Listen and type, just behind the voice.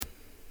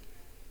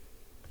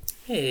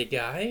Hey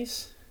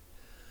guys,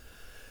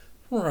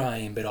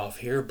 Ryan Bidoff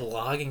here,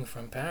 blogging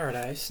from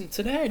paradise, and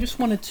today I just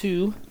wanted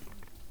to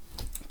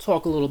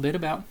talk a little bit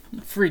about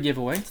a free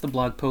giveaway. It's the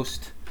blog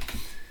post,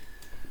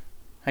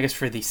 I guess,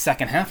 for the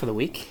second half of the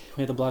week.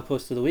 We had the blog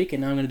post of the week, and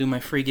now I'm going to do my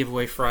free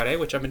giveaway Friday,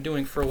 which I've been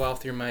doing for a while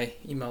through my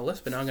email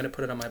list, but now I'm going to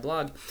put it on my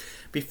blog.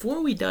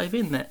 Before we dive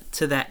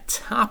to that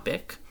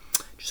topic,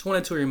 just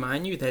wanted to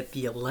remind you that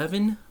the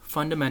 11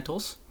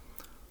 Fundamentals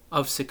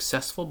of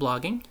Successful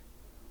Blogging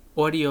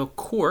audio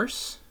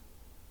course,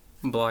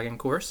 blogging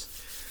course,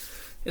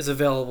 is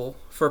available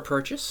for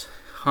purchase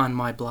on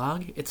my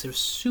blog. It's a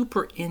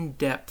super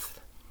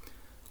in-depth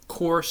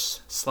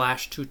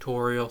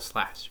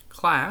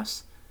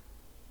course/tutorial/class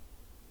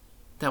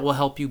that will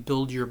help you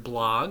build your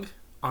blog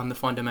on the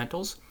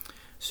fundamentals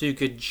so you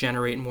could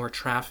generate more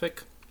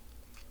traffic,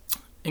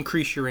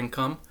 increase your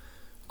income,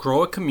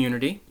 grow a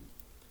community.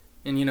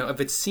 And, if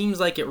it seems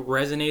like it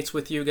resonates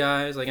with you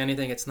guys, like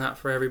anything, it's not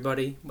for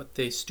everybody. But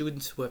the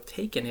students who have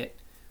taken it,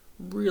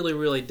 really,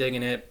 really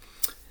digging it.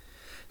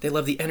 They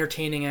love the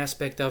entertaining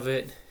aspect of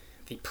it,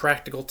 the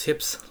practical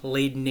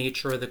tips-laden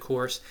nature of the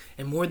course,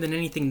 and more than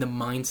anything, the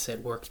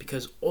mindset work.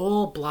 Because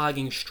all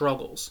blogging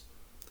struggles,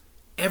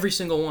 every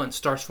single one,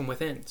 starts from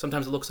within.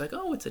 Sometimes it looks like,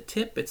 oh, it's a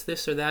tip, it's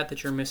this or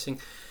that you're missing.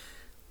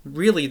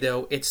 Really,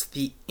 though, it's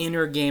the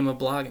inner game of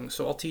blogging.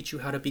 So I'll teach you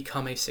how to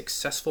become a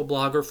successful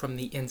blogger from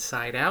the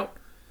inside out.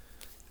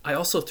 I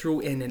also threw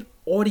in an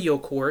audio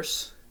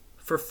course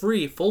for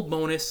free, full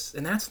bonus,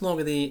 and that's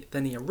longer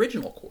than the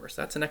original course.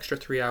 That's an extra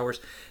 3 hours.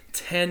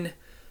 10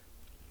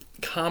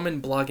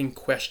 common blogging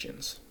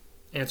questions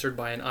answered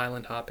by an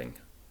island-hopping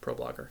pro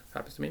blogger.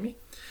 Happens to be me.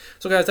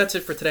 So, guys, that's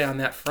it for today on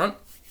that front.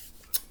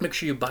 Make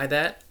sure you buy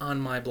that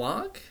on my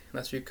blog.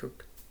 That's where you could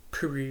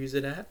peruse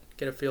it at.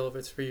 Get a feel if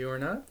it's for you or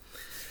not.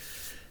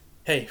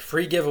 Hey,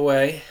 free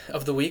giveaway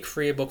of the week,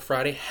 free ebook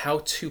Friday,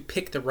 how to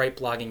pick the right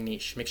blogging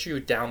niche. Make sure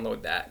you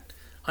download that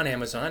on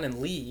Amazon and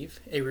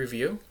leave a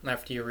review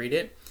after you read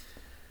it.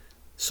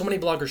 So many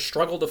bloggers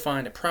struggle to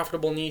find a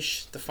profitable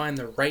niche, to find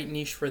the right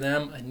niche for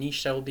them, a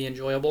niche that will be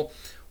enjoyable.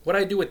 What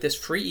I do with this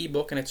free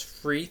ebook, and it's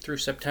free through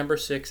September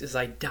 6th, is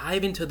I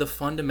dive into the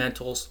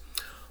fundamentals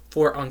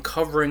for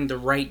uncovering the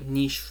right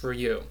niche for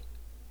you.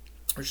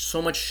 There's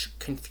so much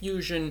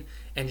confusion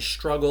and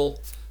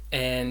struggle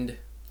and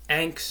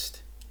angst,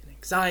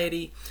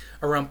 anxiety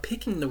around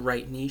picking the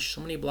right niche.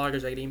 So many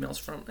bloggers I get emails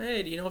from,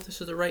 hey, do you know if this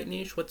is the right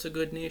niche? What's a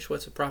good niche?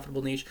 What's a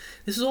profitable niche?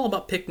 This is all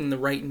about picking the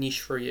right niche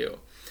for you.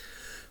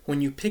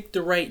 When you pick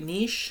the right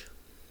niche,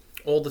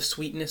 all the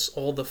sweetness,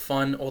 all the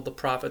fun, all the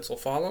profits will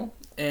follow.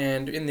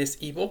 And in this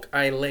ebook,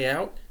 I lay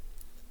out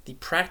the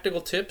practical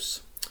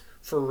tips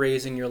for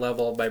raising your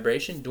level of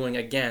vibration, doing,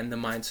 again, the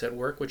mindset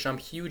work, which I'm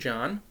huge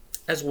on,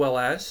 as well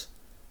as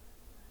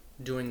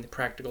doing the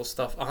practical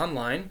stuff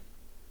online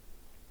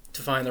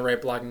to find the right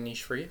blogging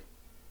niche for you.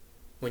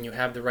 When you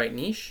have the right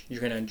niche, you're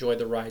going to enjoy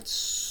the ride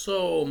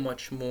so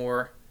much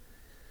more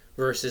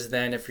versus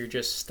then if you're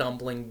just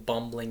stumbling,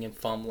 bumbling, and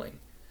fumbling.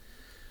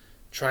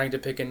 Trying to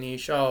pick a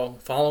niche,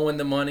 following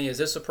the money, is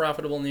this a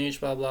profitable niche,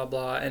 blah, blah,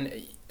 blah.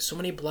 And so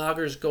many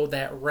bloggers go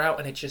that route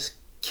and it just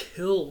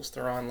kills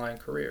their online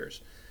careers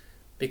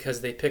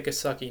because they pick a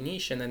sucky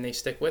niche and then they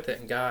stick with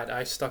it. And God,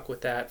 I stuck with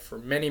that for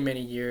many,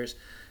 many years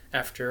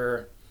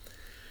after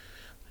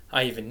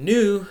I even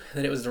knew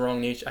that it was the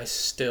wrong niche. I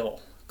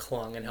still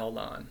clung and held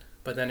on.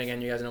 But then again,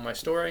 you guys know my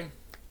story.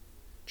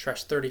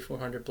 Trashed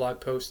 3,400 blog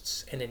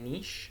posts in a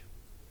niche.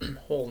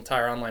 Whole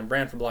entire online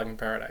brand for Blogging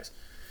Paradise.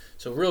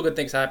 So real good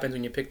things happen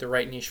when you pick the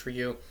right niche for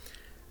you.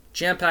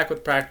 Jam-packed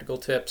with practical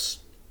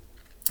tips.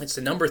 It's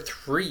the number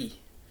 3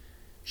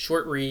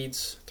 short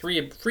reads,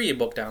 free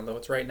ebook download.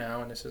 It's right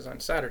now, and this is on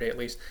Saturday at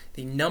least.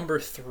 The number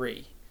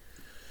 3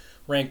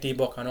 ranked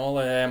ebook on all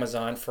of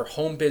Amazon for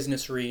home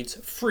business reads,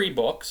 free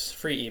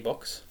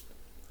ebooks,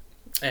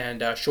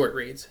 and short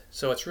reads.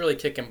 So it's really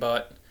kicking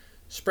butt,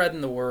 spreading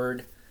the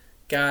word.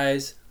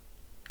 Guys,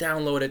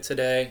 download it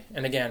today.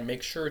 And again,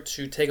 make sure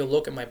to take a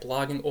look at my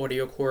blogging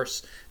audio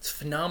course. It's a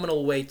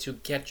phenomenal way to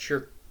get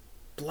your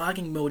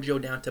blogging mojo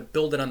down, to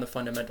build it on the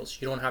fundamentals.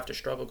 You don't have to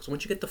struggle, because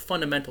once you get the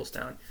fundamentals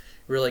down,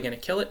 you're really going to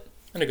kill it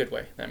in a good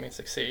way. That means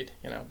succeed.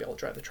 Be able to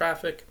drive the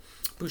traffic,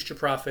 boost your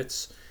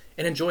profits,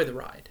 and enjoy the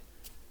ride.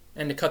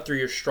 And to cut through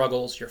your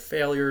struggles, your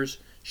failures,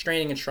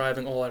 straining and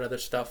striving, all that other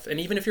stuff. And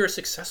even if you're a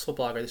successful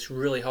blogger, this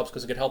really helps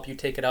because it could help you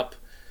take it up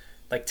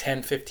like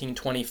 10, 15,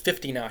 20,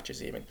 50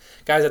 notches even.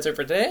 Guys, that's it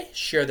for today.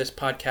 Share this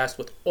podcast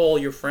with all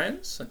your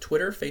friends on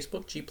Twitter,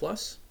 Facebook, G+,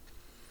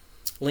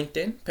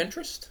 LinkedIn,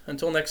 Pinterest.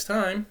 Until next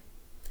time,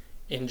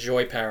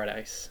 enjoy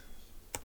paradise.